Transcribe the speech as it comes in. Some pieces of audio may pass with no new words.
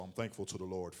I'm thankful to the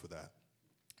Lord for that.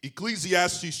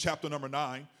 Ecclesiastes chapter number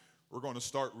 9. We're going to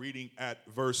start reading at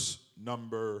verse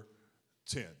number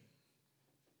 10.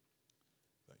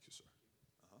 Thank you, sir.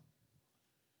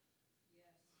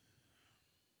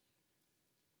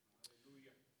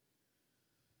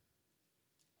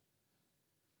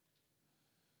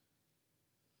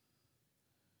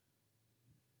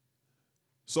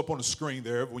 It's up on the screen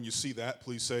there. When you see that,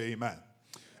 please say amen.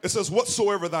 It says,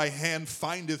 whatsoever thy hand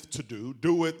findeth to do,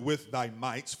 do it with thy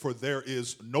mights, for there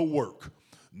is no work,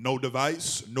 no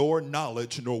device, nor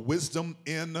knowledge, nor wisdom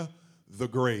in the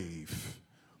grave.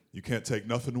 You can't take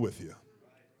nothing with you.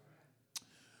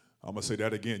 I'm going to say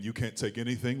that again. You can't take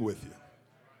anything with you.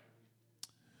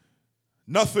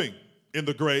 Nothing in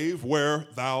the grave where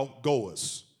thou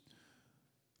goest.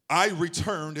 I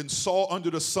returned and saw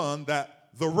under the sun that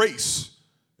the race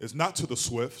is not to the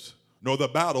swift, nor the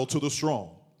battle to the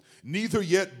strong, neither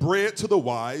yet bread to the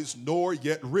wise, nor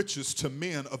yet riches to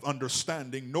men of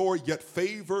understanding, nor yet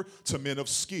favor to men of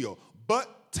skill.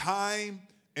 But time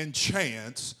and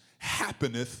chance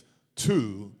happeneth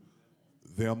to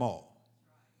them all.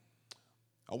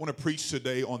 I want to preach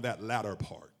today on that latter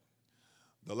part.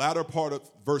 The latter part of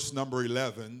verse number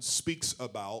 11 speaks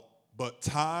about, but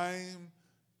time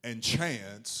and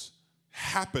chance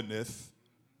happeneth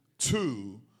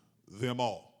to them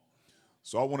all.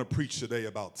 So I want to preach today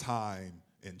about time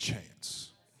and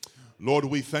chance. Lord,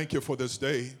 we thank you for this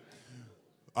day.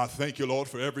 I thank you, Lord,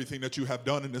 for everything that you have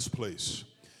done in this place.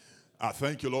 I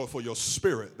thank you, Lord, for your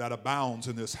spirit that abounds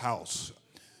in this house.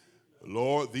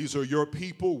 Lord, these are your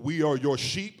people. We are your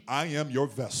sheep. I am your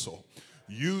vessel.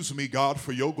 Use me, God,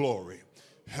 for your glory.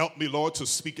 Help me, Lord, to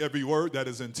speak every word that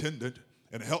is intended,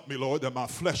 and help me, Lord, that my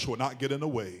flesh will not get in the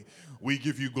way. We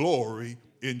give you glory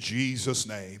in Jesus'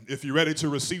 name. If you're ready to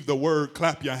receive the word,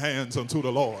 clap your hands unto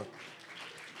the Lord.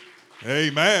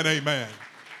 Amen, amen.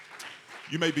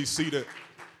 You may be seated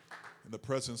in the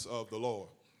presence of the Lord.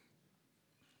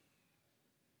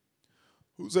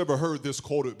 Who's ever heard this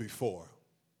quoted before?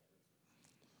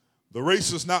 The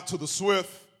race is not to the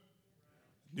swift,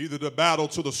 neither the battle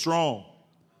to the strong,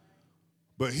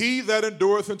 but he that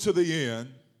endureth unto the end,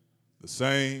 the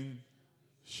same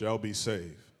shall be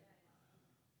saved.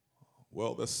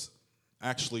 Well, that's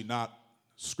actually not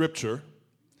scripture,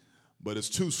 but it's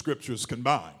two scriptures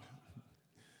combined.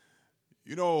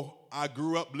 You know, I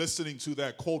grew up listening to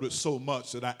that quoted so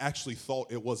much that I actually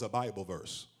thought it was a Bible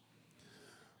verse,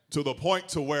 to the point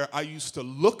to where I used to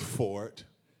look for it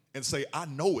and say, I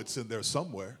know it's in there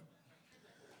somewhere,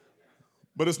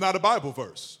 but it's not a Bible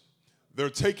verse. They're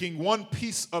taking one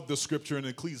piece of the scripture in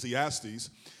Ecclesiastes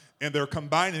and they're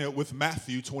combining it with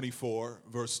Matthew 24,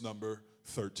 verse number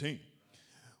 13.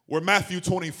 Where Matthew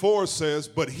 24 says,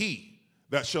 but he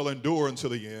that shall endure until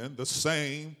the end, the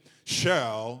same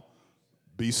shall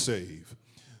be saved.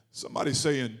 Somebody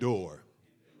say endure.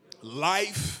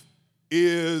 Life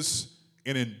is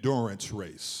an endurance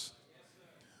race.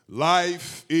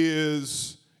 Life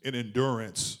is an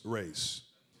endurance race.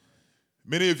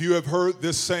 Many of you have heard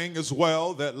this saying as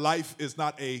well, that life is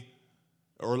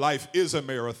a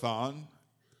marathon.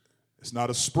 It's not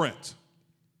a sprint.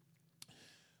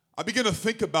 I begin to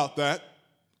think about that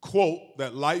quote,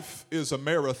 that life is a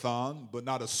marathon, but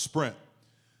not a sprint.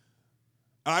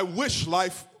 And I wish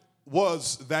life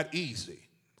was that easy.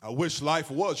 I wish life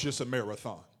was just a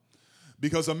marathon.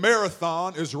 Because a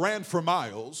marathon is ran for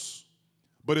miles,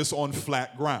 but it's on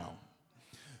flat ground.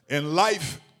 And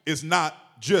life is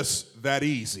not just that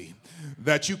easy,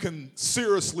 that you can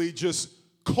seriously just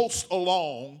coast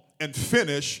along and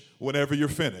finish whenever you're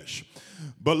finished.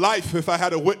 But life, if I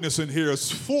had a witness in here,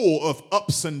 is full of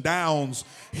ups and downs,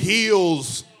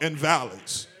 hills and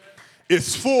valleys.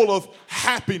 It's full of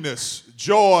happiness,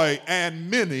 joy, and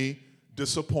many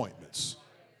disappointments.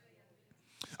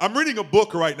 I'm reading a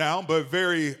book right now by a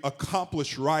very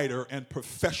accomplished writer and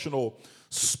professional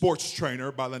sports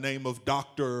trainer by the name of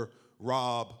Dr.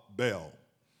 Rob Bell.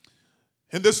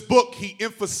 In this book, he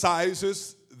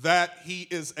emphasizes that he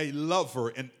is a lover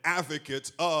and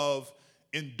advocate of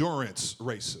endurance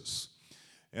races.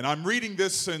 And I'm reading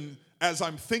this, and as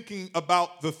I'm thinking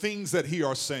about the things that he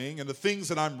are saying and the things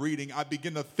that I'm reading, I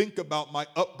begin to think about my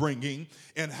upbringing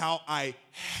and how I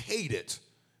hated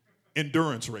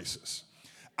endurance races.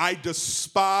 I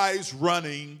despise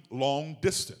running long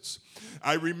distance.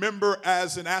 I remember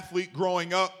as an athlete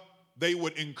growing up, they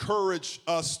would encourage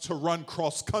us to run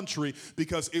cross country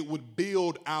because it would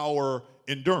build our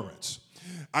endurance.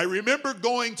 I remember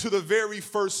going to the very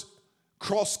first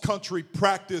cross country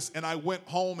practice, and I went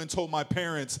home and told my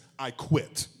parents I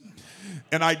quit.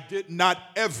 And I did not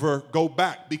ever go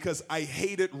back because I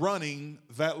hated running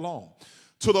that long.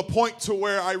 to the point to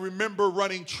where I remember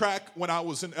running track when I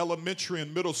was in elementary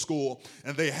and middle school,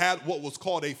 and they had what was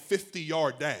called a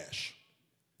 50-yard dash.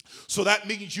 So that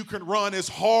means you can run as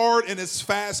hard and as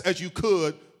fast as you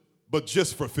could, but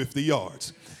just for 50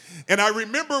 yards. And I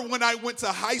remember when I went to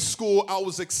high school, I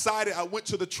was excited. I went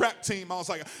to the track team. I was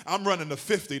like, I'm running the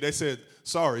 50. They said,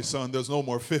 sorry, son, there's no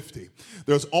more 50.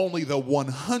 There's only the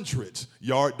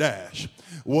 100-yard dash.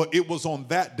 Well, it was on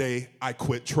that day I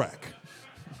quit track.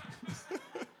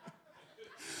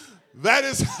 That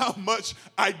is how much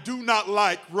I do not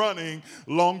like running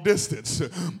long distance.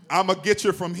 I'm going to get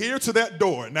you from here to that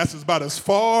door, and that's about as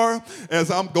far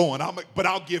as I'm going. But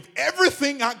I'll give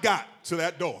everything I got to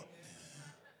that door.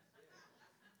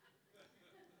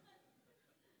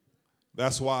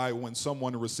 That's why when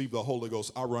someone received the Holy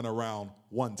Ghost, I run around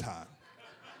one time.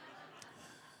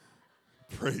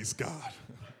 Praise God.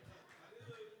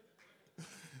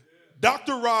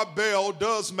 Dr. Rob Bell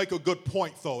does make a good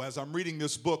point, though, as I'm reading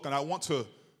this book, and I want to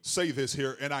say this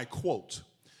here, and I quote.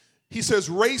 He says,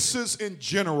 races in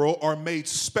general are made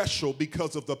special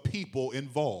because of the people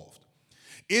involved.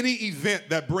 Any event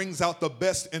that brings out the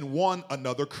best in one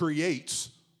another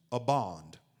creates a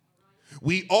bond.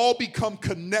 We all become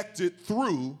connected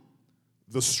through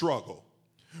the struggle.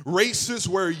 Races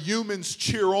where humans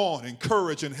cheer on,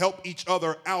 encourage, and help each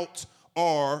other out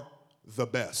are the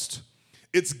best.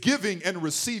 It's giving and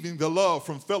receiving the love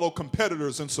from fellow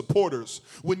competitors and supporters.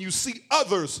 When you see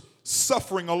others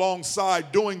suffering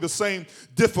alongside doing the same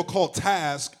difficult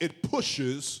task, it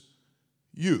pushes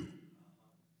you.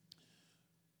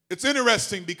 It's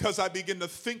interesting because I begin to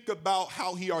think about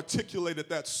how he articulated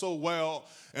that so well,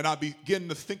 and I begin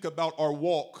to think about our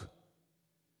walk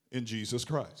in Jesus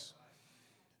Christ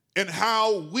and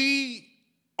how we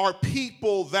are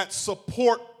people that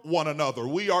support one another.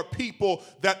 We are people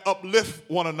that uplift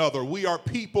one another. We are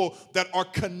people that are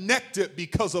connected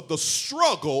because of the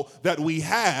struggle that we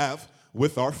have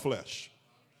with our flesh.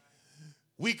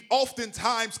 We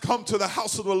oftentimes come to the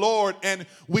house of the Lord and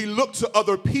we look to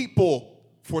other people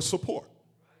for support.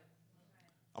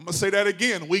 I'm going to say that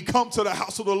again. We come to the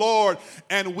house of the Lord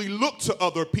and we look to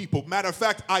other people. Matter of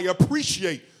fact, I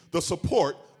appreciate the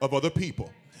support of other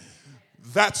people.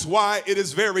 That's why it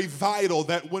is very vital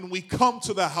that when we come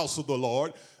to the house of the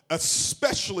Lord,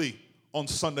 especially on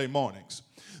Sunday mornings,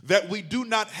 that we do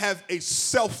not have a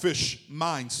selfish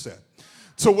mindset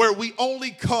to where we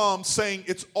only come saying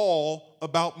it's all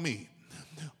about me.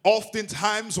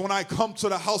 Oftentimes when I come to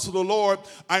the house of the Lord,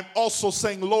 I'm also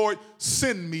saying, Lord,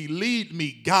 send me, lead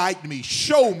me, guide me,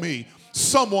 show me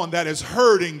someone that is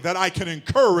hurting that I can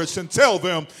encourage and tell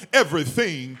them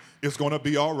everything is going to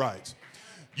be all right.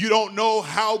 You don't know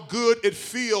how good it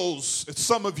feels.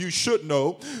 Some of you should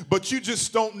know, but you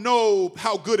just don't know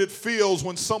how good it feels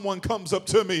when someone comes up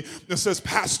to me and says,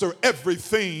 Pastor,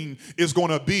 everything is going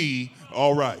to be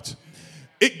all right.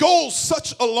 It goes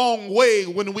such a long way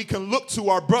when we can look to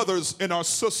our brothers and our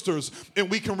sisters and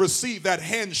we can receive that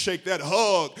handshake, that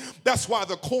hug. That's why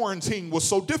the quarantine was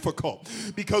so difficult,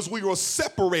 because we were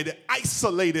separated,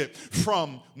 isolated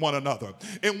from one another.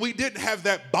 And we didn't have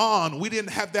that bond. We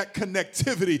didn't have that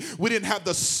connectivity. We didn't have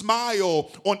the smile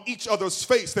on each other's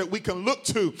face that we can look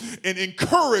to and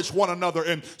encourage one another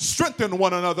and strengthen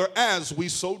one another as we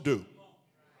so do.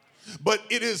 But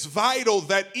it is vital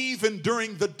that even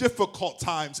during the difficult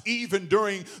times, even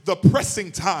during the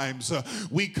pressing times,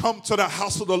 we come to the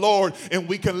house of the Lord and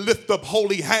we can lift up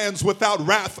holy hands without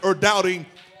wrath or doubting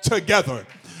together.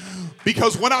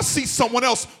 Because when I see someone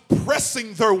else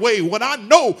pressing their way, when I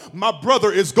know my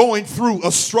brother is going through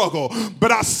a struggle,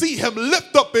 but I see him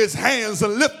lift up his hands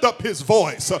and lift up his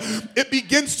voice, it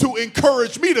begins to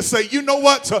encourage me to say, you know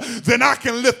what? Then I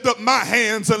can lift up my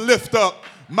hands and lift up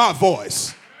my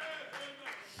voice.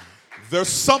 There's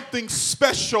something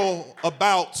special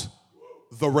about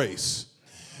the race.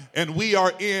 And we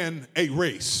are in a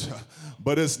race.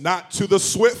 But it's not to the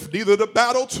swift, neither the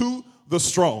battle to the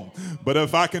strong. But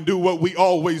if I can do what we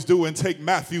always do and take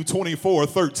Matthew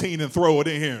 24:13 and throw it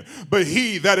in here. But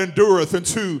he that endureth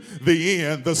unto the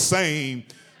end, the same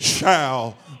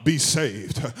shall be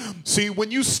saved. See, when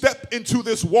you step into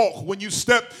this walk, when you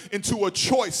step into a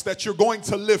choice that you're going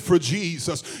to live for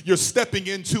Jesus, you're stepping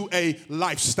into a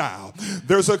lifestyle.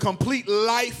 There's a complete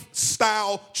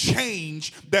lifestyle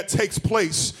change that takes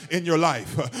place in your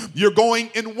life. You're going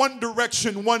in one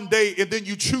direction one day and then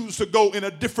you choose to go in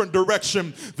a different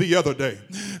direction the other day.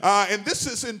 And this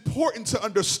is important to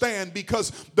understand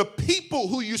because the people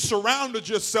who you surrounded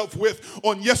yourself with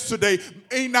on yesterday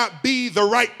may not be the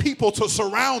right people to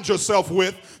surround surround yourself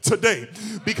with today,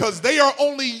 because they are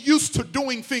only used to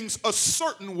doing things a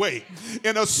certain way,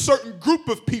 and a certain group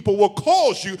of people will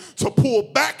cause you to pull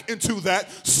back into that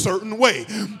certain way.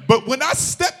 But when I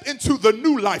step into the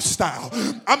new lifestyle,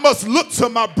 I must look to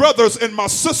my brothers and my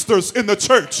sisters in the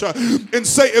church and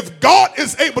say, if God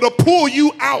is able to pull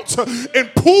you out and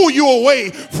pull you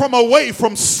away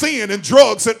from sin and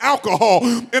drugs and alcohol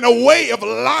and a way of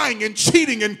lying and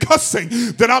cheating and cussing,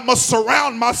 then I must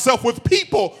surround myself with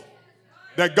people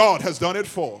that God has done it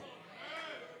for.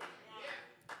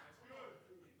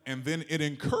 And then it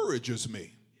encourages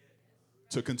me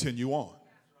to continue on.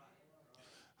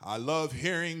 I love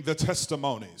hearing the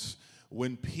testimonies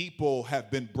when people have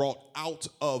been brought out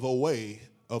of a way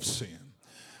of sin.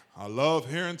 I love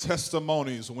hearing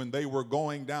testimonies when they were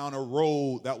going down a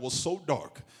road that was so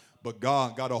dark, but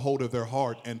God got a hold of their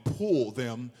heart and pulled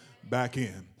them back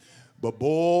in. But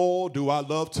boy, do I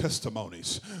love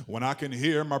testimonies when I can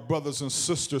hear my brothers and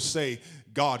sisters say,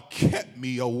 God kept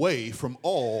me away from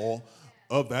all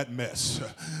of that mess.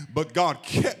 But God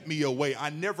kept me away. I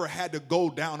never had to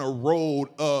go down a road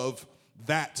of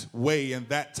that way and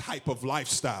that type of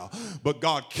lifestyle, but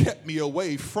God kept me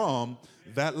away from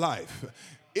that life.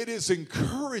 It is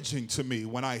encouraging to me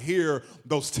when I hear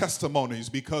those testimonies,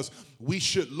 because we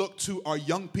should look to our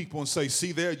young people and say,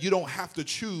 see there, you don't have to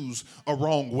choose a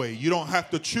wrong way. You don't have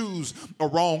to choose a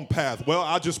wrong path. Well,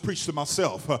 I just preach to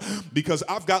myself because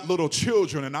I've got little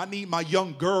children, and I need my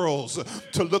young girls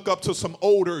to look up to some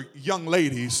older young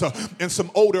ladies and some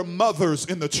older mothers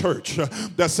in the church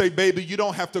that say, baby, you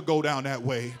don't have to go down that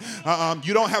way.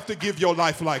 You don't have to give your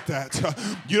life like that.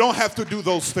 You don't have to do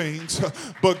those things.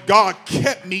 But God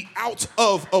kept me out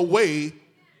of a way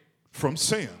from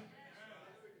sin.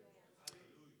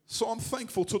 So I'm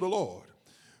thankful to the Lord.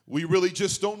 We really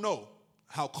just don't know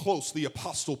how close the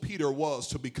Apostle Peter was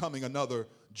to becoming another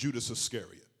Judas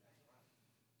Iscariot.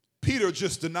 Peter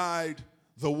just denied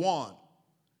the one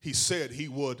he said he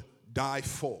would die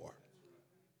for.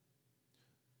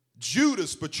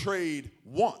 Judas betrayed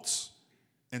once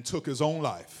and took his own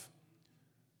life.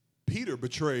 Peter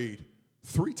betrayed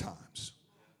 3 times.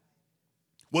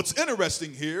 What's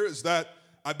interesting here is that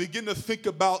I begin to think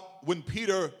about when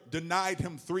Peter denied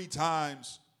him 3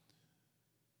 times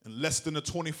in less than a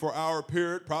 24-hour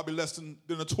period, probably less than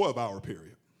a 12-hour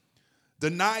period.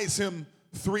 Denies him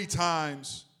 3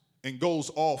 times and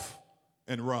goes off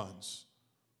and runs.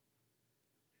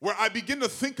 Where I begin to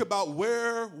think about,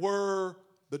 where were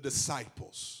the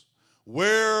disciples?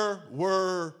 Where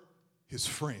were his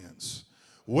friends?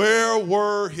 Where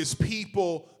were his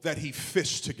people that he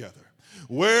fished together?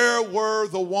 Where were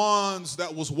the ones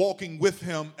that was walking with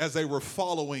him as they were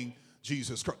following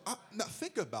Jesus Christ? Now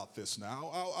think about this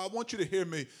now. I want you to hear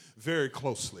me very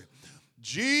closely.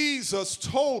 Jesus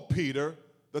told Peter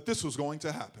that this was going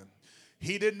to happen.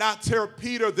 He did not tell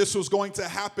Peter this was going to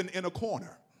happen in a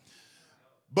corner.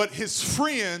 But his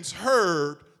friends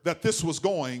heard that this was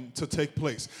going to take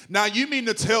place. Now you mean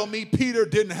to tell me Peter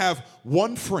didn't have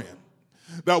one friend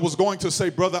that was going to say,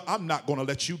 brother, I'm not going to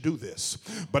let you do this,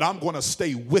 but I'm going to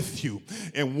stay with you.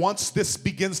 And once this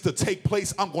begins to take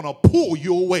place, I'm going to pull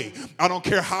you away. I don't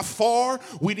care how far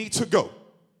we need to go.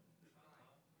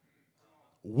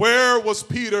 Where was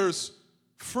Peter's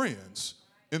friends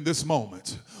in this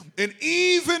moment? And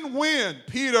even when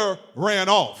Peter ran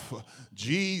off,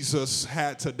 Jesus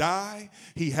had to die,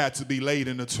 he had to be laid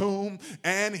in a tomb,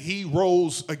 and he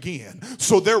rose again.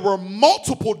 So there were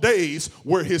multiple days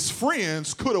where his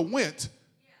friends could have went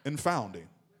and found him.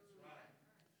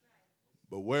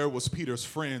 But where was Peter's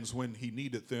friends when he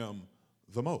needed them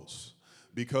the most?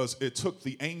 Because it took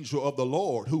the angel of the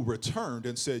Lord who returned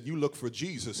and said, you look for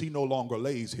Jesus. He no longer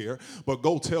lays here, but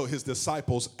go tell his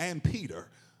disciples and Peter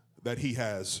that he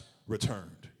has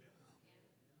returned.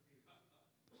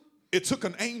 It took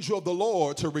an angel of the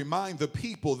Lord to remind the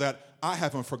people that I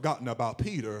haven't forgotten about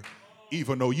Peter,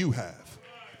 even though you have.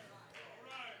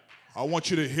 I want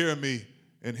you to hear me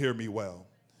and hear me well.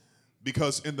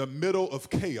 Because in the middle of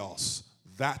chaos,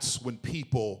 that's when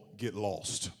people get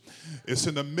lost. It's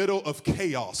in the middle of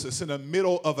chaos. It's in the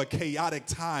middle of a chaotic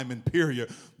time and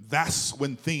period. That's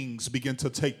when things begin to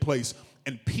take place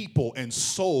and people and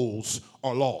souls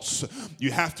are lost.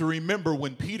 You have to remember,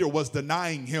 when Peter was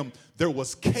denying him, there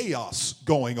was chaos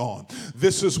going on.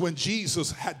 This is when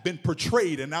Jesus had been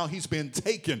portrayed, and now he's been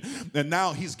taken, and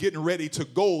now he's getting ready to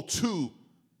go to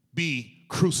be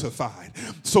crucified.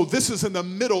 So this is in the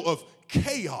middle of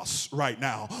chaos right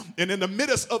now. And in the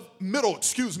middle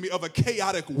of a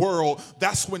chaotic world,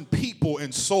 that's when people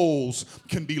and souls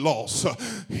can be lost.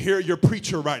 Hear your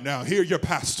preacher right now. Hear your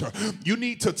pastor. You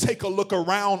need to take a look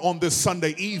around on this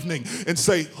Sunday evening and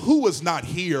say, who is not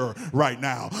here right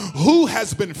now? Who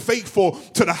has been faithful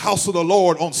to the house of the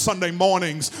Lord on Sunday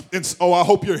mornings? And, oh, I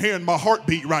hope you're hearing my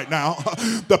heartbeat right now.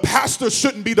 The pastor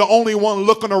shouldn't be the only one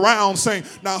looking around saying,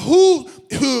 now who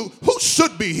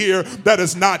should be here that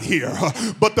is not here?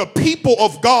 But the people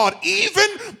of God, even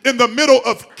in the middle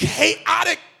of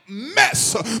chaotic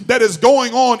mess that is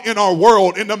going on in our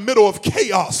world, in the middle of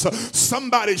chaos,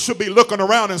 somebody should be looking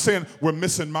around and saying, we're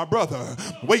missing my brother.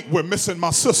 Wait, we're missing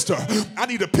my sister. I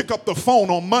need to pick up the phone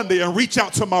on Monday and reach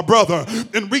out to my brother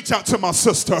and reach out to my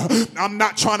sister. I'm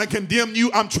not trying to condemn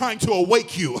you. I'm trying to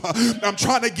awake you. I'm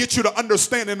trying to get you to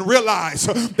understand and realize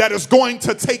that it's going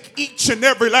to take each and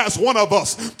every last one of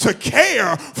us to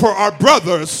care for our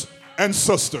brothers and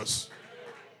sisters.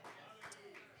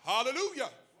 Hallelujah.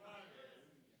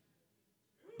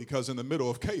 Because in the middle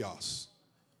of chaos,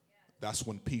 that's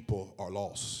when people are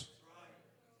lost.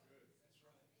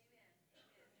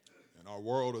 And our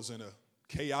world is in a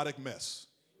chaotic mess.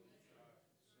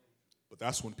 But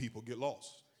that's when people get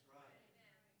lost.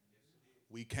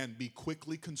 We can be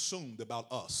quickly consumed about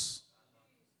us.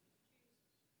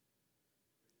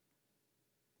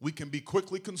 We can be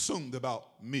quickly consumed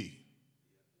about me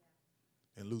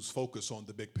and lose focus on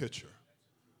the big picture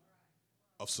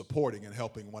of supporting and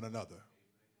helping one another.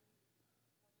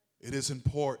 It is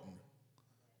important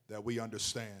that we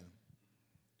understand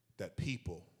that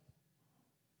people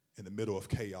in the middle of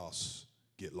chaos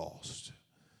get lost.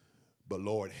 But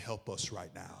Lord, help us right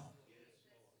now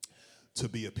to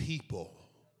be a people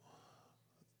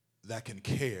that can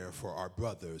care for our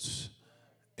brothers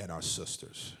and our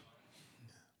sisters.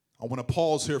 I want to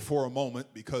pause here for a moment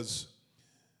because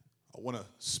I want to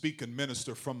speak and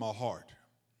minister from my heart.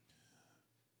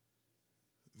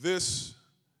 This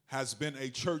has been a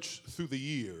church through the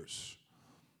years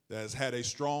that has had a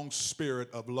strong spirit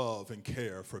of love and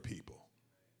care for people.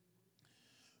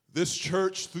 This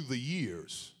church through the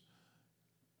years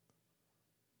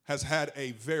has had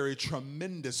a very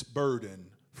tremendous burden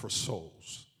for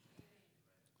souls.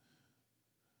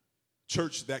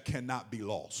 Church that cannot be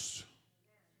lost.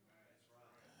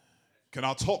 Can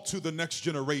I talk to the next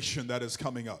generation that is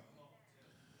coming up?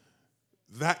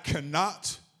 That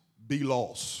cannot be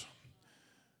lost.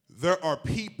 There are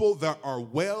people that are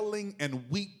wailing and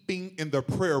weeping in the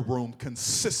prayer room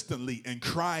consistently and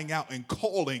crying out and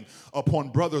calling upon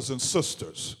brothers and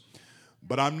sisters.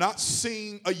 But I'm not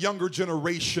seeing a younger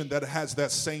generation that has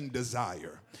that same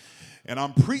desire. And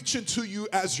I'm preaching to you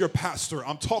as your pastor.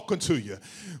 I'm talking to you.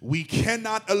 We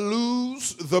cannot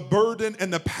lose the burden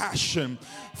and the passion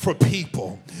for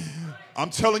people. I'm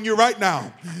telling you right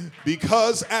now,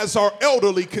 because as our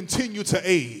elderly continue to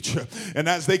age and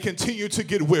as they continue to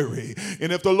get weary,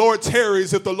 and if the Lord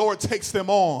tarries, if the Lord takes them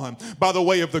on by the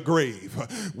way of the grave,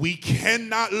 we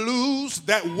cannot lose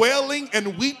that wailing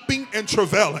and weeping and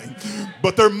travailing.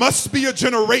 But there must be a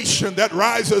generation that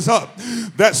rises up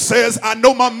that says, I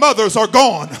know my mothers are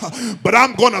gone, but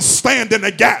I'm going to stand in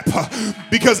the gap.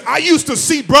 Because I used to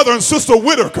see Brother and Sister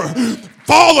Whitaker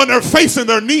fall on their face and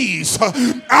their knees.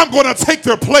 I'm going to take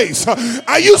their place.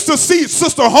 I used to see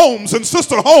Sister Holmes and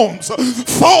Sister Holmes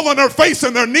fall on their face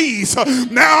and their knees.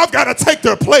 Now I've got to take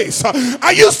their place.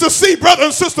 I used to see Brother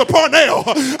and Sister Parnell.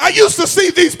 I used to see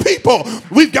these people.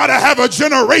 We've got to have a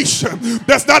generation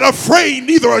that's not afraid,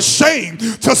 neither ashamed,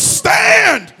 to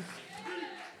stand.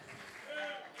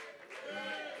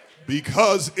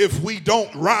 Because if we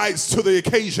don't rise to the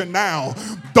occasion now,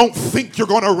 don't think you're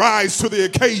going to rise to the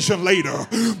occasion later.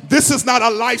 This is not a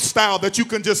lifestyle that you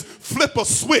can just flip a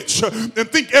switch and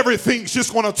think everything's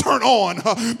just going to turn on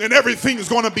and everything is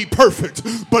going to be perfect.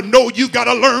 But no, you've got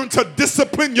to learn to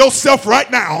discipline yourself right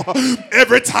now.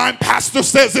 Every time pastor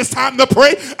says it's time to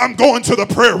pray, I'm going to the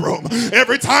prayer room.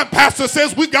 Every time pastor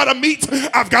says we've got to meet,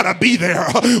 I've got to be there.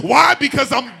 Why?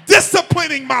 Because I'm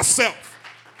disciplining myself.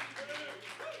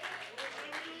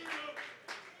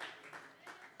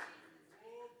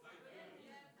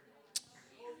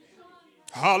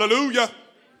 Hallelujah.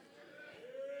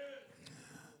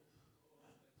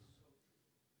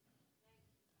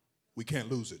 We can't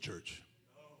lose it, church.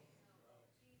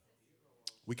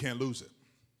 We can't lose it.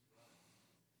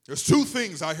 There's two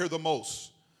things I hear the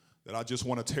most that I just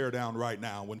want to tear down right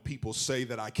now when people say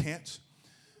that I can't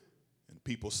and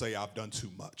people say I've done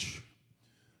too much.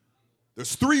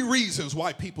 There's three reasons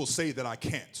why people say that I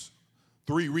can't.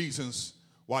 Three reasons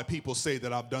why people say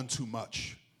that I've done too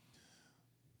much.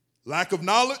 Lack of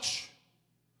knowledge,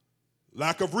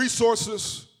 lack of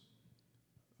resources,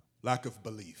 lack of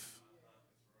belief.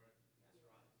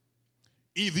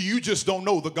 Either you just don't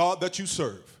know the God that you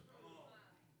serve,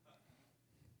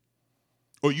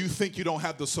 or you think you don't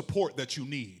have the support that you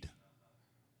need,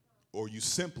 or you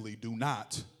simply do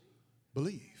not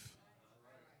believe.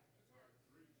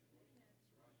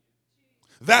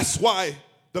 That's why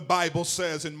the Bible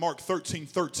says in Mark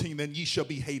 13:13, then ye shall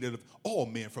be hated of all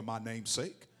men for my name's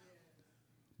sake.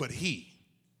 But he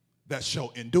that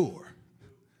shall endure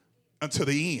unto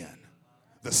the end,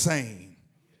 the same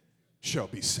shall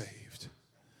be saved.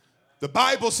 The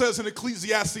Bible says in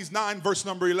Ecclesiastes 9, verse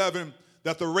number 11,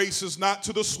 that the race is not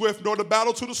to the swift nor the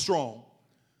battle to the strong.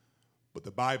 But the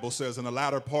Bible says in the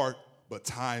latter part, but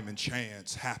time and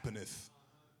chance happeneth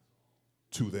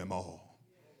to them all.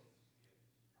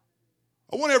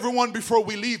 I want everyone, before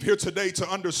we leave here today, to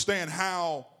understand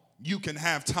how you can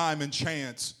have time and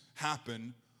chance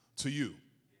happen to you.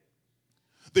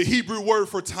 The Hebrew word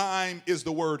for time is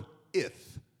the word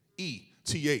ith,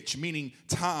 E-T-H, meaning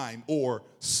time or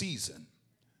season.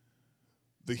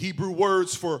 The Hebrew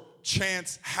words for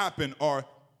chance happen are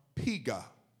piga,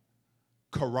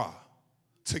 kara.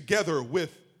 Together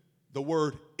with the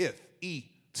word ith,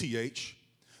 E-T-H,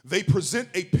 they present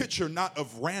a picture not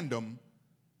of random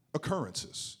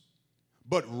occurrences,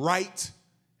 but right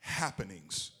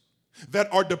happenings that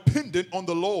are dependent on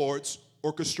the Lord's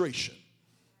orchestration.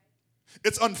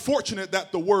 It's unfortunate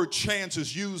that the word chance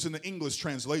is used in the English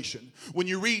translation. When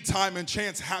you read time and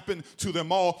chance happen to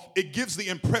them all, it gives the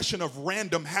impression of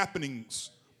random happenings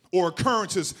or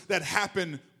occurrences that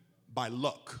happen by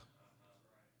luck.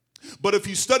 But if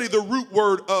you study the root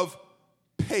word of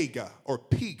pega or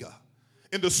piga,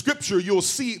 in the scripture you'll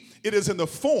see it is in the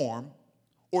form,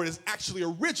 or it is actually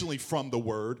originally from the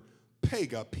word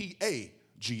pega,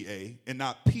 P-A-G-A, and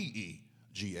not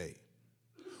P-E-G-A,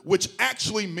 which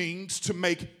actually means to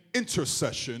make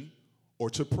intercession or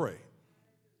to pray.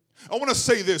 I want to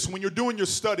say this: when you're doing your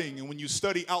studying and when you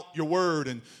study out your word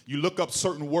and you look up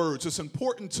certain words, it's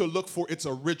important to look for its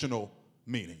original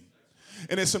meaning.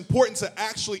 And it's important to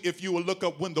actually, if you will look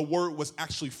up when the word was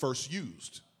actually first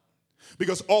used.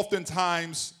 Because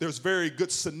oftentimes there's very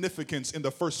good significance in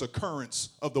the first occurrence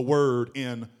of the word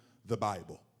in the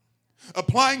Bible.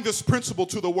 Applying this principle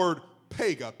to the word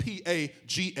pega,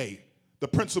 P-A-G-A, the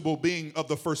principle being of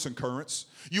the first occurrence,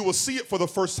 you will see it for the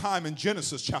first time in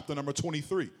Genesis chapter number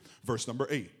 23, verse number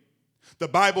 8. The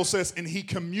Bible says, and he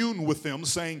communed with them,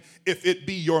 saying, if it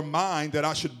be your mind that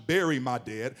I should bury my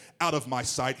dead out of my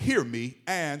sight, hear me,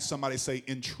 and somebody say,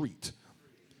 entreat.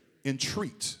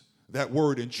 Entreat. That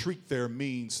word entreat there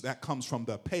means, that comes from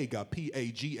the pega,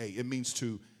 P-A-G-A. It means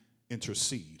to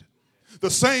intercede. The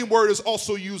same word is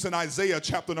also used in Isaiah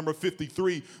chapter number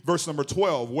 53, verse number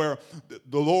 12, where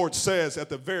the Lord says at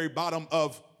the very bottom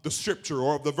of the scripture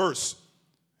or of the verse,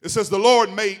 it says, the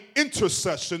Lord made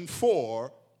intercession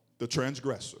for the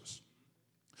transgressors.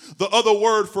 The other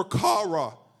word for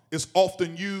kara is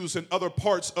often used in other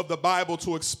parts of the Bible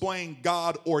to explain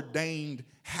God-ordained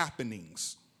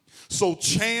happenings. So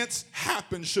chance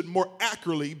happen should more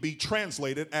accurately be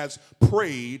translated as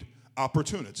prayed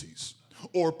opportunities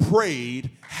or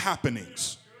prayed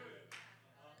happenings.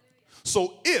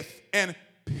 So if and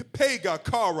pega,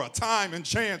 kara, time and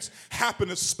chance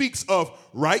happen, speaks of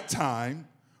right time,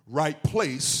 right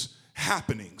place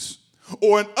happenings.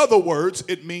 Or in other words,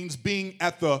 it means being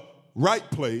at the right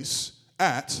place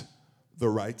at the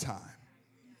right time.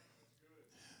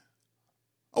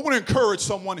 I want to encourage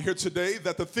someone here today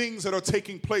that the things that are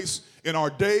taking place in our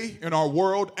day, in our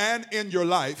world, and in your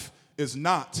life is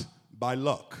not by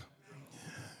luck.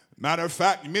 Matter of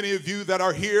fact, many of you that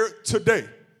are here today,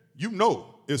 you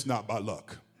know it's not by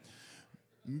luck.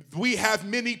 We have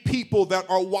many people that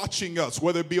are watching us,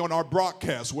 whether it be on our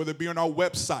broadcast, whether it be on our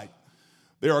website.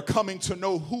 They are coming to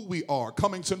know who we are,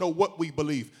 coming to know what we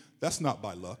believe. That's not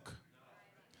by luck.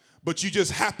 But you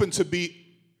just happen to be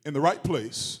in the right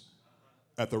place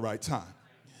at the right time.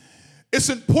 It's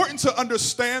important to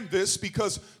understand this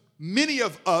because many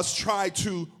of us try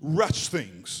to rush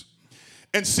things.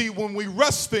 And see, when we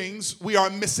rush things, we are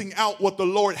missing out what the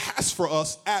Lord has for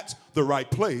us at the right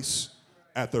place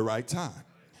at the right time.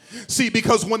 See,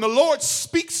 because when the Lord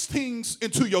speaks things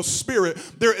into your spirit,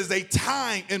 there is a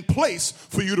time and place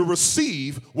for you to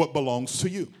receive what belongs to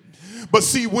you. But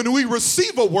see, when we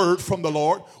receive a word from the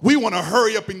Lord, we want to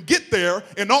hurry up and get there.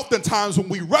 And oftentimes when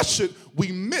we rush it,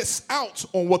 we miss out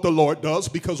on what the Lord does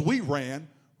because we ran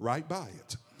right by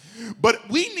it. But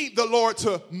we need the Lord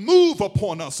to move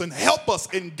upon us and help us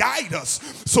and guide us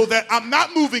so that I'm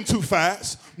not moving too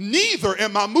fast, neither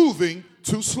am I moving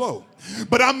too slow.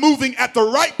 But I'm moving at the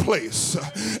right place,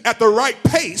 at the right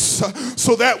pace,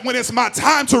 so that when it's my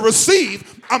time to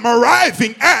receive, I'm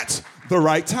arriving at the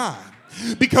right time.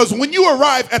 Because when you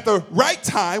arrive at the right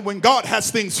time, when God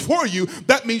has things for you,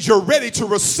 that means you're ready to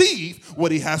receive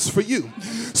what he has for you.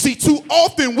 See, too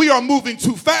often we are moving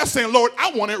too fast saying, Lord,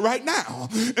 I want it right now.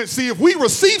 And see, if we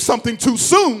receive something too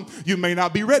soon, you may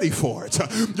not be ready for it.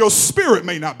 Your spirit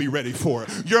may not be ready for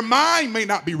it. Your mind may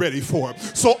not be ready for it.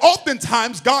 So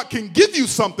oftentimes God can give you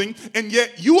something and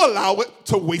yet you allow it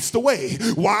to waste away.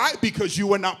 Why? Because you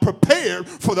were not prepared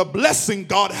for the blessing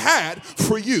God had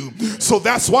for you. So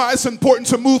that's why it's important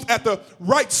to move at the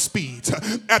right speed,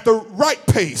 at the right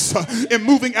pace, and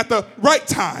moving at the right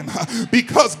time,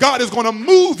 because God is going to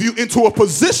move you into a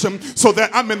position so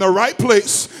that I'm in the right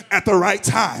place at the right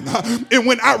time. And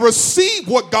when I receive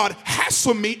what God has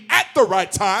for me at the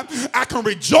right time, I can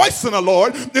rejoice in the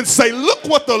Lord and say, look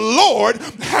what the Lord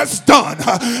has done.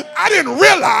 I didn't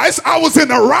realize I was in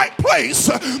the right place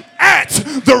at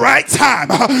the right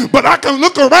time, but I can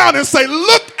look around and say,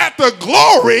 look at the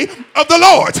glory of the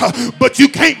Lord. But you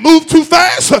can't move too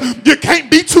fast. You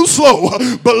can't be too slow.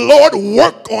 But Lord,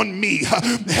 work on me.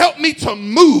 Help me to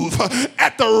move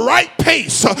at the right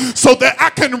pace so that I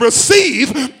can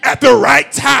receive at the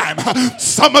right time.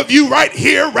 Some of you right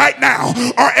here, right now,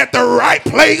 are at the right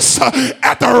place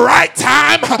at the right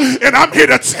time. And I'm here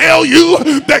to tell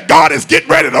you that God is getting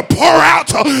ready to pour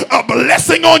out a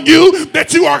blessing on you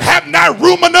that you have not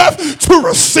room enough to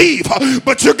receive.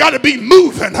 But you got to be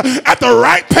moving at the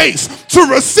right pace to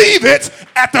receive it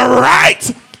at the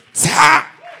right time.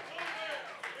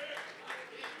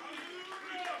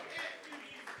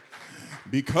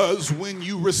 Because when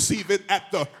you receive it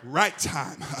at the right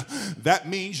time, that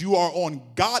means you are on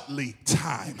godly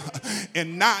time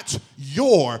and not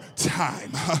your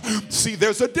time. See,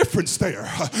 there's a difference there,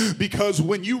 because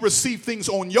when you receive things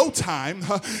on your time,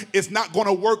 it's not going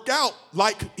to work out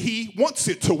like he wants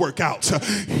it to work out.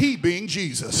 He being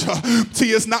Jesus.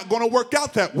 See, it's not going to work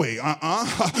out that way.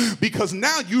 Because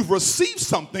now you've received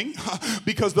something,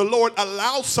 because the Lord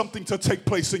allows something to take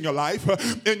place in your life,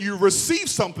 and you receive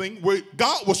something where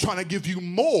God was trying to give you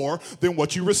more than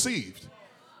what you received.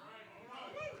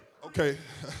 Okay,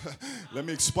 let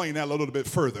me explain that a little bit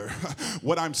further.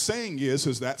 What I'm saying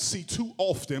is that, see, too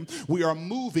often we are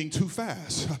moving too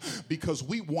fast because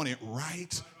we want it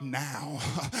right now.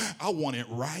 I want it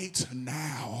right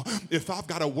now. If I've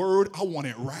got a word, I want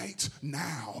it right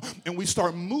now. And we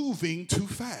start moving too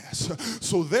fast.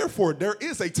 So therefore, there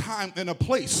is a time and a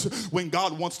place when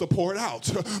God wants to pour it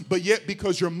out. But yet,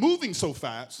 because you're moving so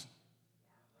fast,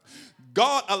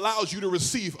 God allows you to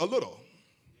receive a little.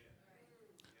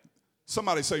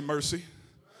 Somebody say mercy.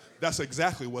 That's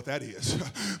exactly what that is,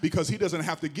 because he doesn't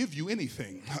have to give you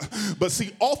anything. But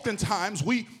see, oftentimes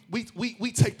we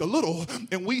take the little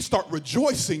and we start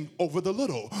rejoicing over the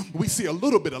little. We see a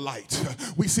little bit of light.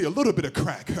 We see a little bit of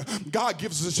crack. God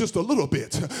gives us just a little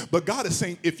bit. But God is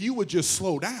saying, if you would just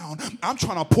slow down, I'm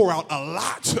trying to pour out a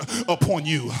lot upon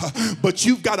you. But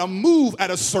you've got to move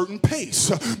at a certain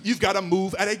pace. You've got to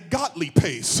move at a godly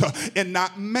pace and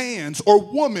not man's or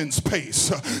woman's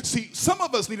pace. See, some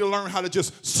of us need to learn how to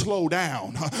just slow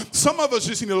down. Some of us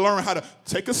just need to learn how to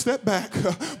take a step back.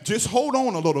 Just hold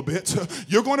on a little bit.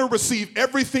 You're going to receive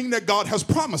everything that God has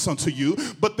promised unto you,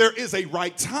 but there is a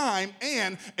right time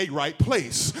and a right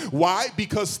place. Why?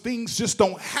 Because things just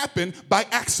don't happen by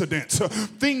accident.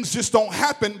 Things just don't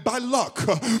happen by luck.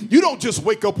 You don't just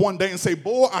wake up one day and say,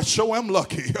 boy, I sure am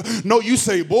lucky. No, you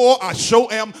say, boy, I sure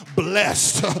am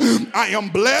blessed. I am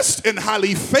blessed and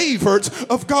highly favored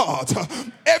of God.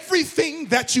 Everything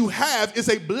that you have is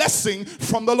a blessing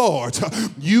from the Lord.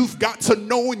 You've got to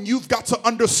know and you've got to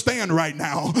understand right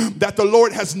now that the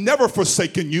Lord has never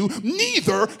forsaken you,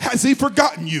 neither has he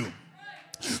forgotten you.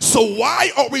 So why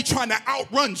are we trying to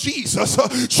outrun Jesus,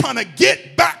 trying to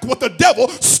get back what the devil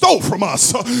stole from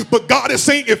us? But God is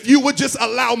saying, if you would just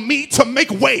allow me to make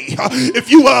way,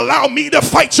 if you will allow me to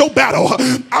fight your battle,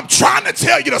 I'm trying to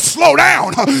tell you to slow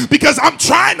down, because I'm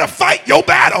trying to fight your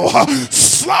battle.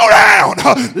 Slow down.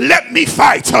 Let me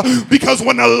fight. Because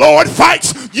when the Lord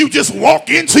fights, you just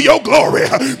walk into your glory.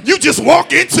 You just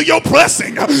walk into your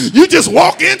blessing. You just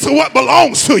walk into what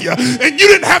belongs to you. And you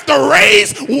didn't have to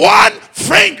raise one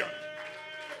finger.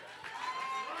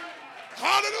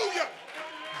 Hallelujah.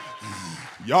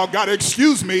 Y'all got to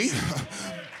excuse me,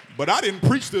 but I didn't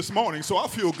preach this morning, so I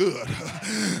feel good.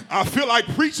 I feel like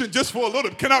preaching just for a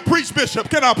little. Can I preach, Bishop?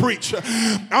 Can I preach?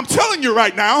 I'm telling you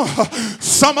right now,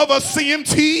 some of us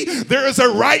CMT, there is a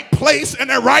right place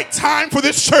and a right time for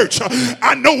this church.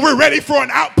 I know we're ready for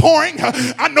an outpouring.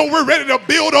 I know we're ready to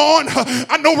build on.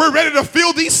 I know we're ready to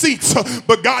fill these seats.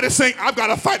 But God is saying, I've got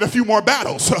to fight a few more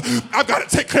battles. I've got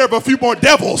to take care of a few more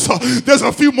devils. There's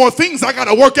a few more things I got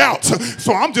to work out.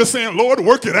 So I'm just saying, Lord,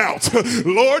 work it out.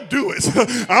 Lord, do it.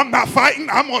 I'm not fighting.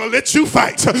 I'm going to let you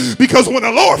fight. Because when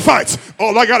the Lord fights,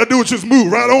 all I got to do is just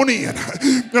move right on in.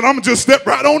 And I'm just step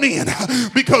right on in.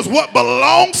 Because what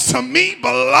belongs to me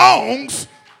belongs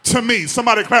to me.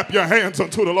 Somebody clap your hands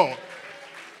unto the Lord.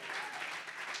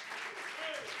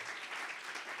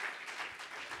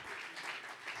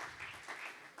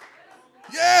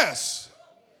 Yes.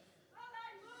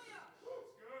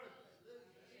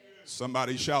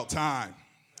 Somebody shout time.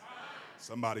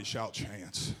 Somebody shout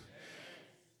chance.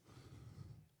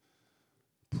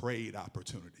 Prayed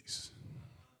opportunities.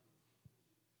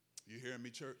 You hearing me,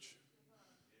 church?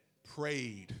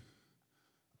 Prayed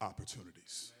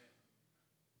opportunities.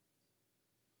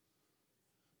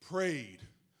 Prayed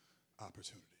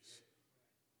opportunities.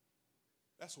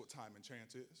 That's what time and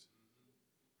chance is.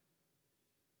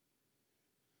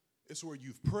 It's where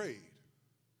you've prayed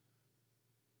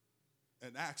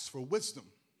and asked for wisdom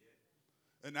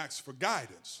and asked for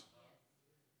guidance.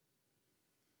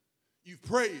 You've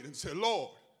prayed and said,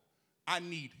 Lord, I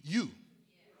need you.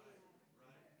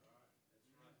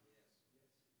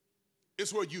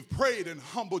 It's where you've prayed and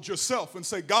humbled yourself and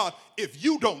say, God, if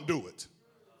you don't do it.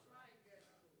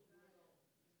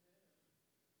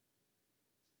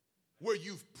 Where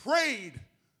you've prayed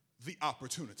the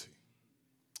opportunity.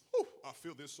 Whew, I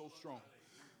feel this so strong.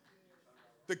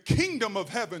 The kingdom of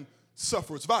heaven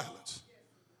suffers violence,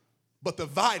 but the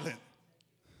violent,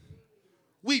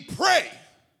 we pray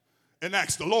and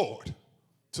ask the Lord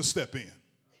to step in.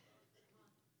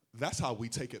 That's how we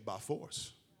take it by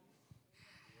force.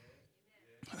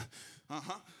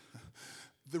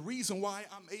 The reason why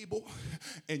I'm able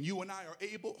and you and I are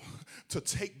able to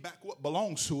take back what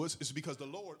belongs to us is because the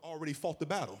Lord already fought the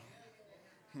battle.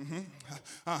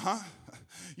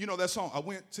 You know that song, I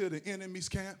went to the enemy's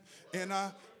camp and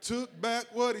I took back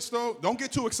what he stole. Don't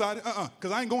get too excited,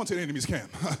 because I ain't going to the enemy's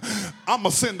camp. I'm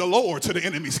going to send the Lord to the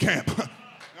enemy's camp.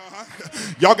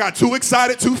 Y'all got too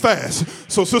excited too fast.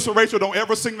 So Sister Rachel, don't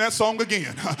ever sing that song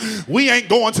again. We ain't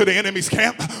going to the enemy's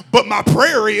camp, but my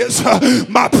prayer is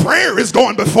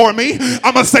going before me.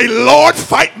 I'm going to say, Lord,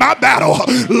 fight my battle.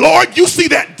 Lord, you see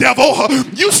that devil.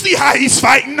 You see how he's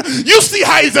fighting. You see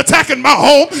how he's attacking my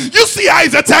home. You see how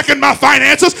he's attacking my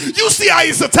finances. You see how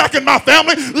he's attacking my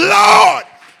family. Lord,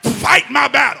 fight my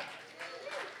battle.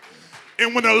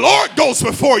 And when the Lord goes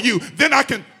before you, then I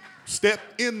can step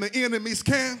in the enemy's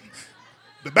camp.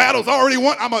 The battle's already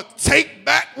won. I'm going to take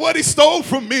back what he stole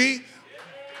from me.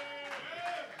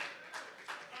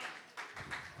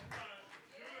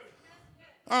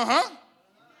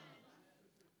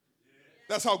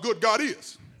 That's how good God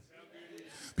is.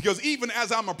 Because even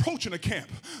as I'm approaching the camp,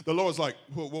 the Lord's like,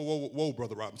 whoa,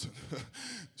 Brother Robinson,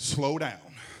 slow down.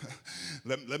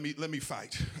 Let me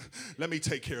fight. Let me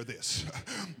take care of this.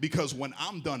 Because when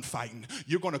I'm done fighting,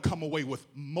 you're going to come away with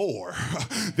more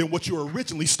than what you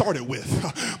originally started with.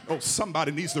 Oh,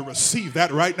 somebody needs to receive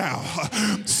that right now.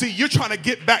 See, you're trying to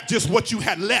get back just what you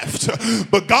had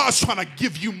left, but God's trying to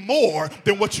give you more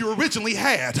than what you originally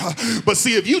had. But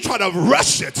see, if you try to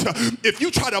rush it, if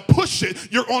you try to push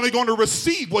it, you're only going to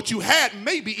receive what you had,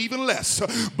 maybe even less.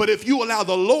 But if you allow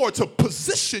the Lord to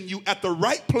position you at the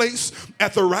right place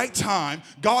at the right time,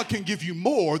 God can give you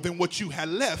more than what you had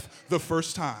left the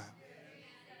first time.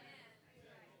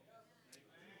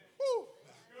 Woo.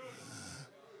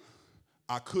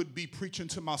 I could be preaching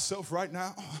to myself right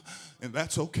now, and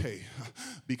that's okay,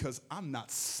 because I'm not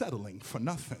settling for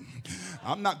nothing.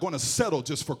 I'm not going to settle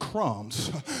just for crumbs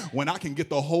when I can get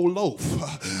the whole loaf.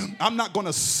 I'm not going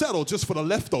to settle just for the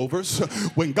leftovers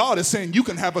when God is saying you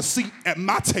can have a seat at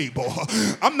my table.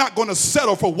 I'm not going to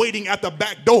settle for waiting at the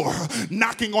back door,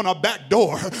 knocking on a back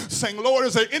door, saying, Lord,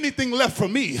 is there anything left for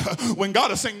me? When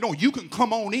God is saying, no, you can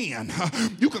come on in.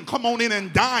 You can come on in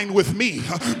and dine with me.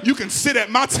 You can sit at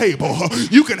my table.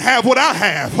 You can have what I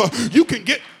have. You can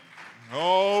get,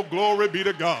 oh, glory be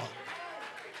to God.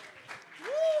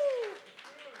 Woo.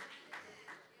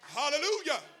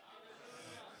 Hallelujah.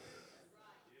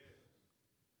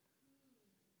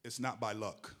 It's not by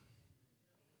luck.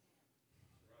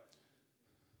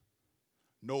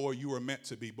 Noah, you were meant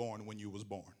to be born when you was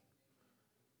born.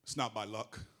 It's not by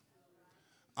luck.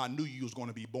 I knew you was going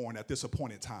to be born at this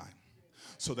appointed time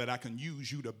so that I can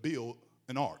use you to build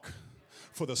an ark.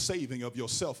 for the saving of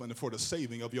yourself and for the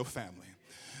saving of your family.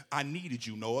 I needed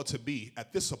you, Noah, to be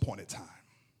at this appointed time.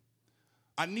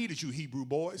 I needed you, Hebrew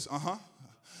boys.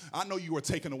 I know you were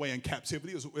taken away in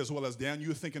captivity as well as Dan.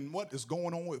 You're thinking, what is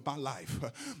going on with my life?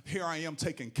 Here I am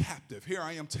taken captive. Here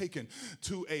I am taken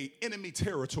to an enemy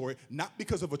territory, not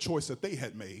because of a choice that they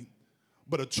had made,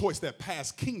 but a choice that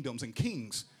past kingdoms and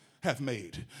kings have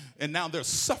made. And now they're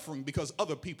suffering because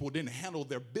other people didn't handle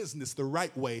their business the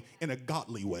right way, in a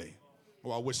godly way.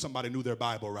 Oh, I wish somebody knew their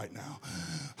Bible right now.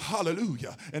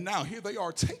 Hallelujah. And now here they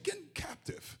are taken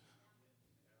captive.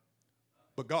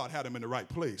 But God had them in the right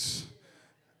place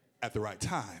at the right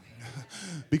time,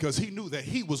 because he knew that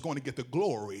he was going to get the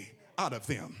glory out of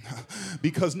them.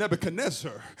 Because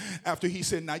Nebuchadnezzar, after he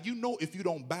said, now you know if you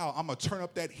don't bow, I'm going to turn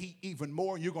up that heat even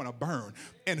more and you're going to burn.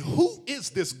 And who is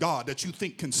this God that you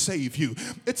think can save you?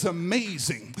 It's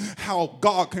amazing how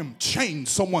God can change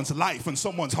someone's life and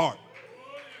someone's heart.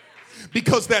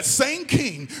 Because that same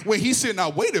king, when he said,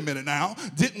 now wait a minute now,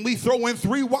 didn't we throw in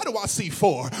 3? Why do I see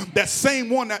 4? That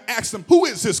same one that asked him, who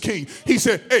is this king? He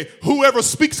said, hey, whoever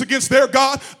speaks against their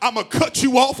God, I'm going to cut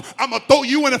you off. I'm going to throw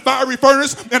you in a fiery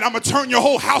furnace, and I'm going to turn your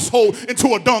whole household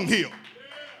into a dunghill.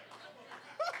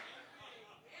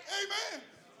 Amen.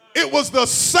 It was the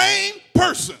same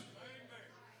person.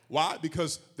 Why?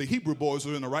 Because the Hebrew boys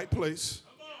were in the right place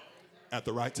at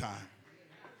the right time.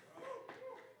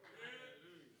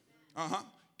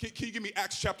 Can you give me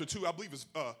Acts chapter 2? I believe it's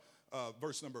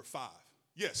verse number 5.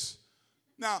 Yes.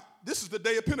 Now, this is the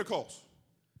day of Pentecost.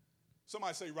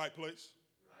 Somebody say right place.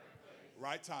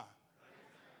 Right time.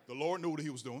 The Lord knew what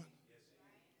he was doing.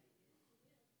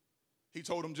 He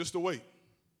told them just to wait.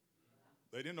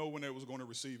 They didn't know when they was going to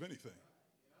receive anything.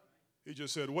 He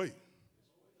just said wait.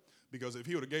 Because if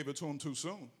he would have gave it to them too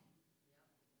soon,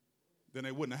 then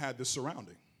they wouldn't have had this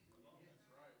surrounding.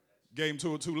 Gave them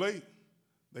to it too late,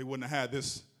 they wouldn't have had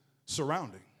this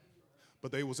surrounding.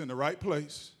 But they was in the right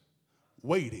place,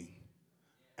 waiting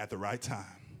at the right time.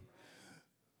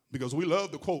 Because we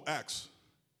love to quote Acts.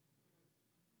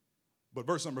 But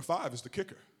verse number 5 is the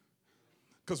kicker.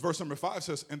 Because verse number 5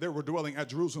 says, and there were dwelling at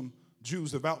Jerusalem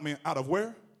Jews, devout men, out of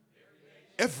where?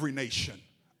 Every nation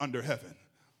under heaven.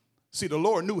 See, the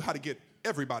Lord knew how to get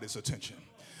everybody's attention.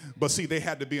 But see, they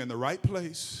had to be in the right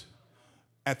place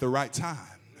at the right time.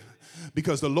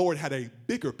 Because the Lord had a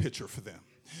bigger picture for them.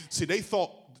 See, they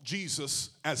thought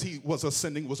Jesus, as he was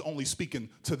ascending, was only speaking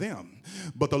to them.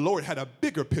 But the Lord had a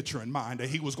bigger picture in mind, that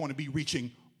he was going to be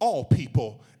reaching all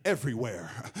people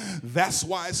everywhere. That's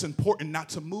why it's important not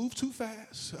to move too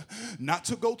fast, not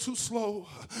to go too slow,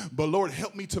 but Lord,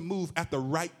 help me to move at the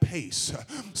right pace.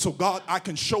 So God, I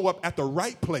can show up at the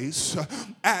right place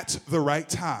at the right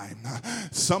time.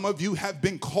 Some of you have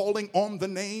been calling on the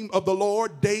name of the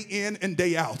Lord day in and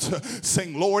day out,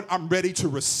 saying, Lord, I'm ready to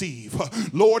receive.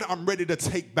 Lord, I'm ready to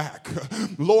take back.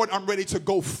 Lord, I'm ready to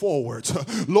go forward.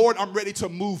 Lord, I'm ready to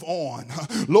move on.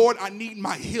 Lord, I need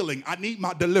my healing. I need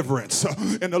my deliverance.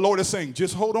 And the Lord is saying,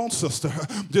 just hold on, sister.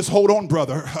 Just hold on,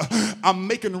 brother. I'm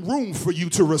making room for you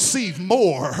to receive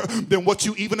more than what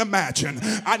you even imagine.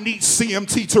 I need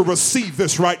CMT to receive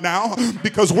this right now,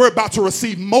 because we're about to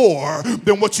receive more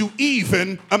than what you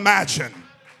even imagine.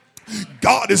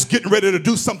 God is getting ready to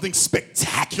do something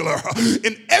spectacular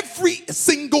in every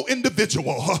single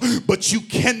individual, but you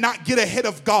cannot get ahead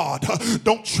of God.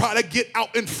 Don't try to get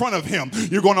out in front of him.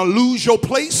 You're going to lose your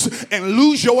place and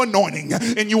lose your anointing,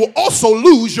 and you will also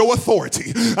lose your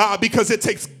authority, because it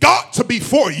takes God to be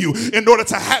for you in order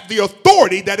to have the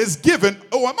authority that is given.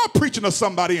 Oh, am I preaching to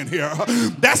somebody in here?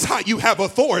 That's how you have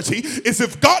authority, is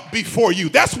if God be for you.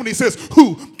 That's when he says,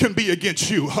 who can be against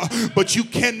you? But you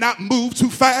cannot move too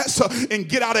fast and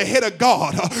get out ahead of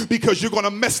God, because you're going to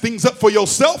mess things up for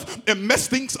yourself and mess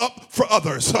things up for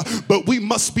others. But we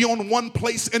must be on one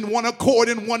place, in one accord,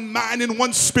 in one mind, in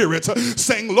one spirit,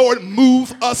 saying, Lord,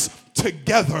 move us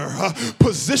together,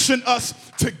 position us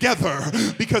together,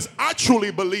 because I truly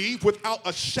believe, without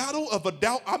a shadow of a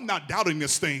doubt, I'm not doubting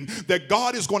this thing, that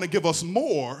God is going to give us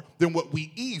more than what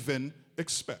we even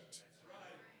expect.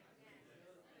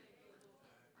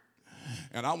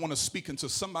 And I want to speak into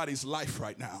somebody's life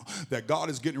right now, that God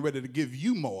is getting ready to give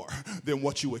you more than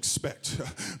what you expect.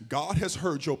 God has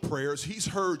heard your prayers. He's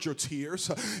heard your tears.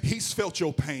 He's felt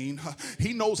your pain.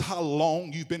 He knows how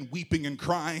long you've been weeping and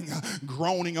crying,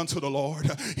 groaning unto the Lord.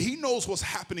 He knows what's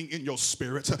happening in your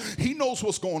spirit. He knows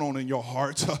what's going on in your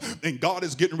heart. And God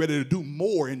is getting ready to do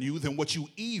more in you than what you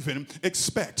even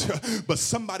expect. But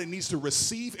somebody needs to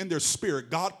receive in their spirit,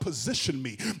 God, position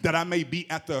me that I may be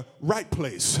at the right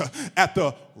place, at the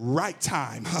the right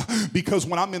time. Because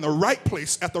when I'm in the right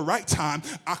place at the right time,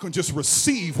 I can just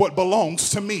receive what belongs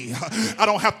to me. I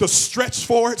don't have to stretch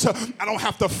for it. I don't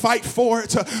have to fight for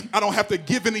it. I don't have to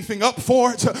give anything up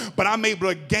for it. But I'm able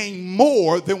to gain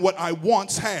more than what I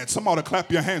once had. Somebody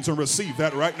clap your hands and receive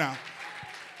that right now.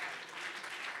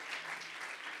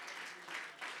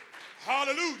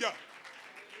 Hallelujah.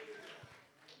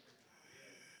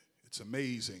 It's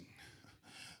amazing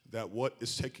that what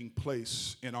is taking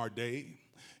place in our day,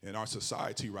 in our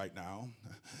society right now,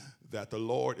 that the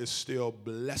Lord is still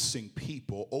blessing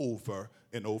people over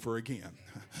and over again.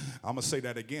 I'm going to say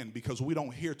that again because we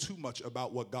don't hear too much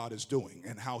about what God is doing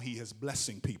and how he is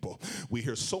blessing people. We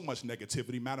hear so much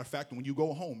negativity. Matter of fact, when you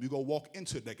go home, you go walk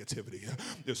into negativity.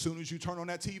 As soon as you turn on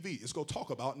that TV, it's going to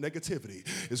talk about negativity.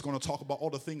 It's going to talk about all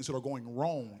the things that are going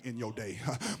wrong in your day.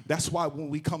 That's why when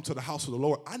we come to the house of the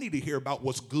Lord, I need to hear about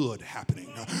what's good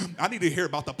happening. I need to hear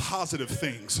about the positive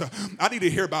things. I need to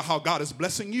hear about how God is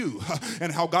blessing you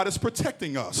and how God is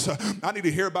protecting us. I need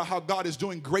to hear about how God is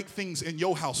doing great things in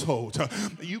your household.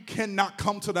 You cannot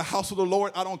come to the house of the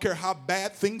Lord, I don't care how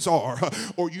bad things are,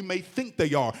 or you may think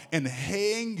they are, and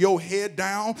hang your head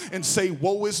down and say,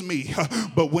 woe is me.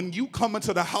 But when you come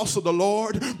into the house of the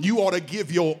Lord, you ought to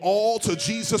give your all to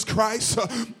Jesus Christ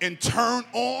and turn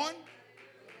on.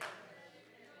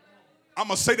 I'm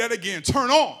going to say that again. Turn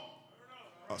on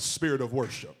a spirit of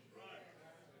worship.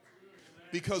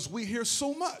 Because we hear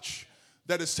so much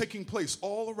that is taking place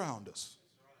all around us.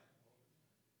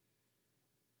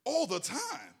 All the time.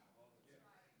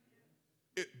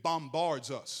 It bombards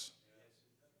us.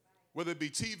 Whether it be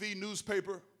TV,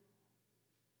 newspaper,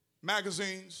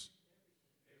 magazines,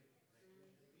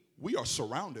 we are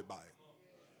surrounded by it.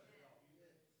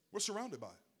 We're surrounded by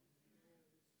it.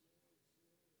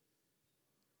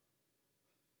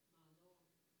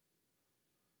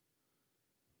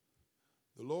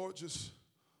 The Lord just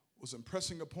was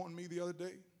impressing upon me the other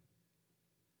day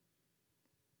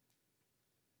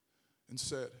and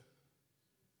said,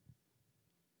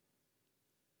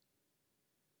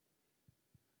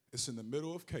 it's in the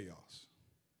middle of chaos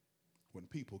when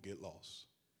people get lost.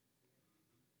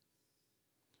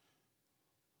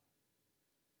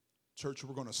 Church,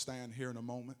 we're going to stand here in a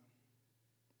moment.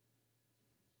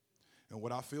 And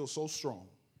what I feel so strong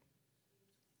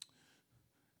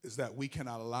is that we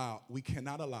cannot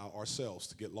allow ourselves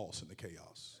to get lost in the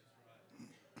chaos.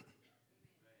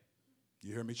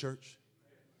 You hear me, church?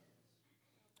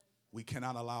 We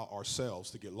cannot allow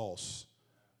ourselves to get lost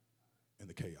in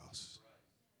the chaos.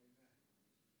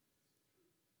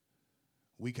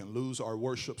 We can lose our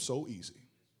worship so easy.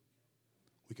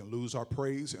 We can lose our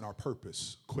praise and our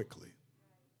purpose quickly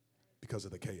because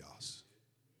of the chaos.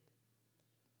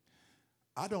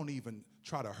 I don't even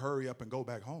try to hurry up and go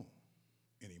back home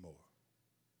anymore.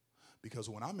 Because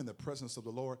when I'm in the presence of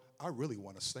the Lord, I really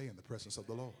want to stay in the presence of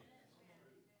the Lord.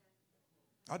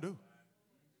 I do.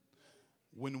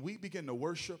 When we begin to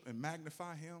worship and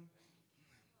magnify him,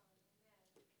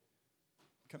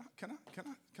 can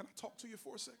I talk to you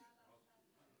for a second?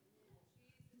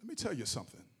 Let me tell you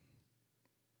something.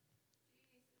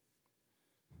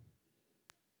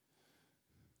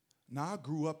 Now, I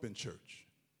grew up in church.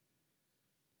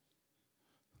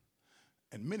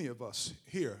 And many of us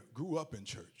here grew up in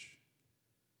church.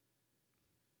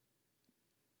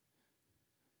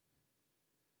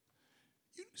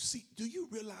 You see, do you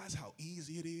realize how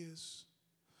easy it is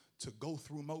to go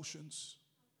through motions?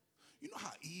 You know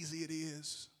how easy it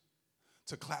is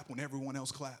to clap when everyone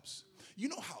else claps? You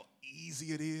know how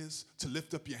easy it is to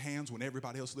lift up your hands when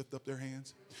everybody else lifts up their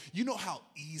hands? You know how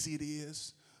easy it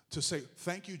is to say,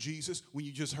 thank you, Jesus, when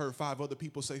you just heard 5 other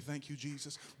people say, thank you,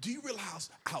 Jesus? Do you realize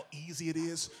how easy it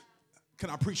is, can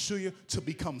I preach to you, to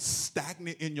become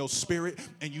stagnant in your spirit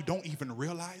and you don't even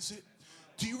realize it?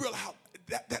 Do you realize how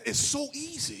that is so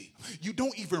easy? You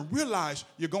don't even realize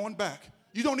you're going back.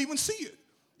 You don't even see it.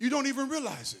 You don't even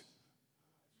realize it.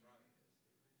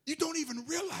 You don't even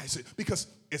realize it because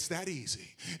it's that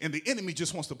easy. And the enemy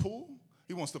just wants to pull.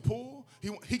 He wants to pull.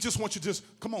 He just wants you to just,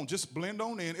 come on, just blend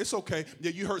on in. It's okay.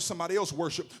 Yeah, you heard somebody else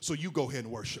worship, so you go ahead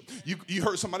and worship. You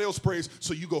heard somebody else praise,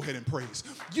 so you go ahead and praise.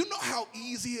 You know how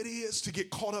easy it is to get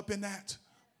caught up in that?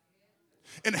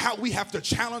 And how we have to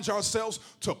challenge ourselves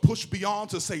to push beyond,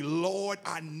 to say, Lord,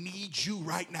 I need you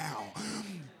right now.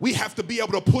 We have to be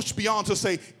able to push beyond to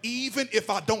say, even if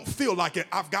I don't feel like it,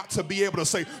 I've got to be able to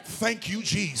say, thank you,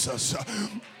 Jesus.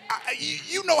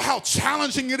 You know how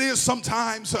challenging it is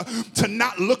sometimes to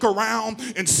not look around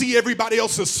and see everybody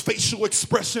else's facial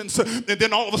expressions, and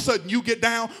then all of a sudden you get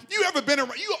down. You ever been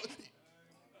around?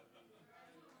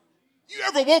 You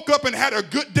ever woke up and had a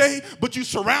good day, but you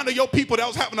surrounded your people that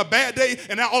was having a bad day,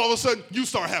 and now all of a sudden you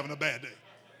start having a bad day?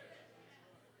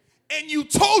 And you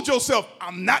told yourself,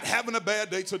 I'm not having a bad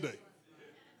day today.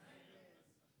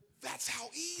 That's how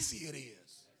easy it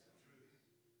is.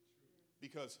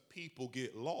 Because people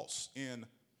get lost in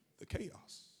the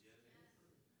chaos.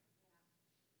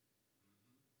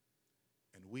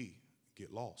 And we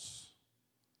get lost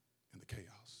in the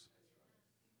chaos.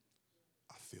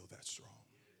 I feel that strong.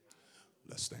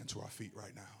 Let's stand to our feet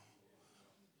right now.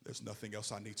 There's nothing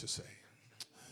else I need to say.